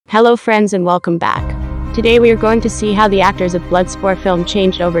Hello friends and welcome back. Today we are going to see how the actors of Bloodsport film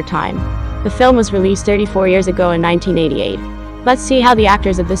changed over time. The film was released 34 years ago in 1988. Let's see how the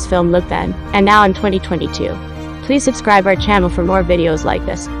actors of this film look then, and now in 2022. Please subscribe our channel for more videos like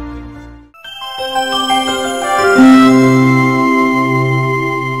this.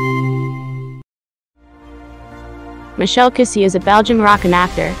 Michel Kissy is a Belgian rock-and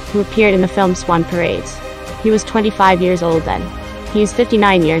actor who appeared in the film Swan Parades. He was 25 years old then. He is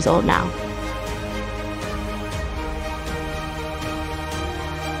 59 years old now.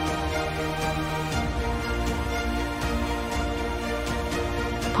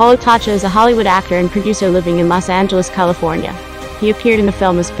 Paulo Tacha is a Hollywood actor and producer living in Los Angeles, California. He appeared in the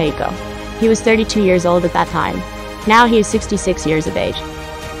film as Paco. He was 32 years old at that time. Now he is 66 years of age.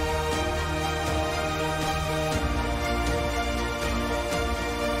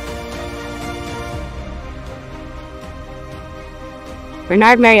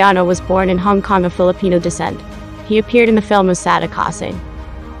 Bernard Mariano was born in Hong Kong of Filipino descent. He appeared in the film as Sada Kasing.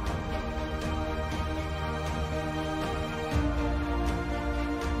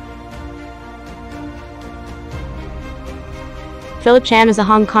 Philip Chan is a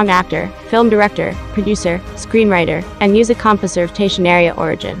Hong Kong actor, film director, producer, screenwriter, and music composer of Tahitian area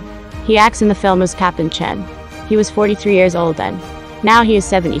origin. He acts in the film as Captain Chen. He was 43 years old then. Now he is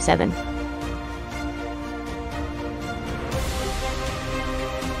 77.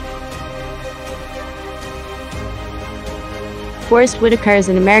 Whitaker is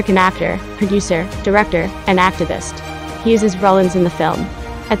an American actor, producer, director, and activist. He is as Rawlins in the film.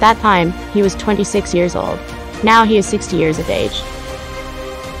 At that time, he was 26 years old. Now he is 60 years of age.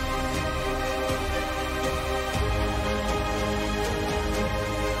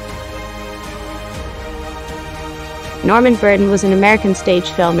 Norman Burton was an American stage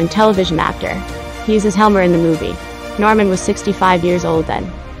film and television actor. He is as Helmer in the movie. Norman was 65 years old then.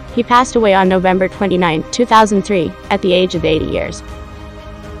 He passed away on November 29, 2003, at the age of 80 years.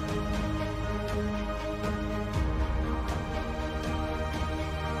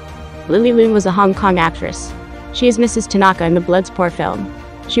 Lily Loon was a Hong Kong actress. She is Mrs. Tanaka in the Bloodsport film.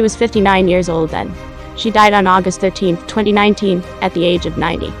 She was 59 years old then. She died on August 13, 2019, at the age of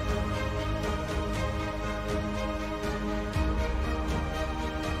 90.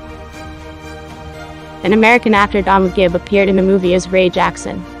 An American actor, Gibb, appeared in the movie as Ray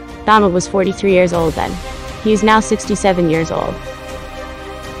Jackson. Damme was 43 years old then. He is now 67 years old.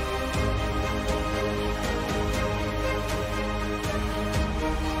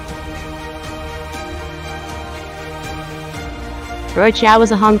 Chiao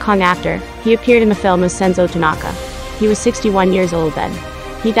was a Hong Kong actor. He appeared in the film as Senzo Tanaka. He was 61 years old then.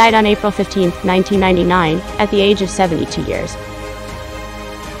 He died on April 15, 1999, at the age of 72 years.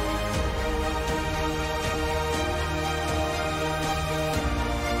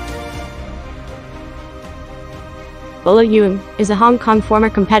 Bolo Yeung is a Hong Kong former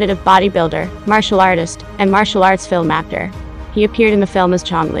competitive bodybuilder, martial artist, and martial arts film actor. He appeared in the film as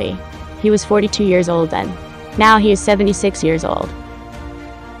Chong. He was 42 years old then. Now he is 76 years old.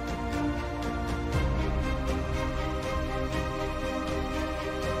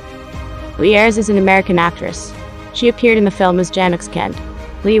 Ayres is an American actress. She appeared in the film as Janice Kent.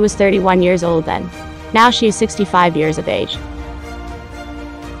 Leah was 31 years old then. Now she is 65 years of age.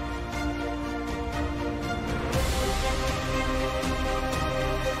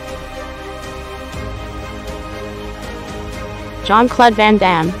 Jean-Claude Van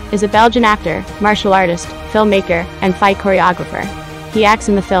Damme is a Belgian actor, martial artist, filmmaker, and fight choreographer. He acts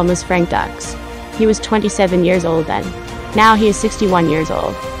in the film as Frank Dux. He was 27 years old then. Now he is 61 years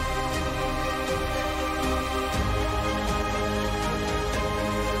old.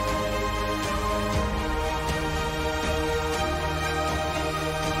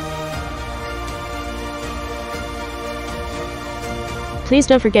 Please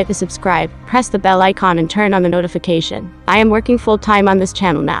don't forget to subscribe, press the bell icon and turn on the notification. I am working full-time on this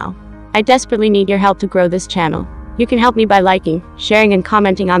channel now. I desperately need your help to grow this channel. You can help me by liking, sharing and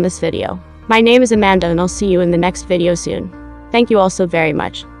commenting on this video. My name is Amanda and I'll see you in the next video soon. Thank you all so very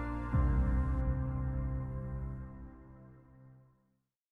much.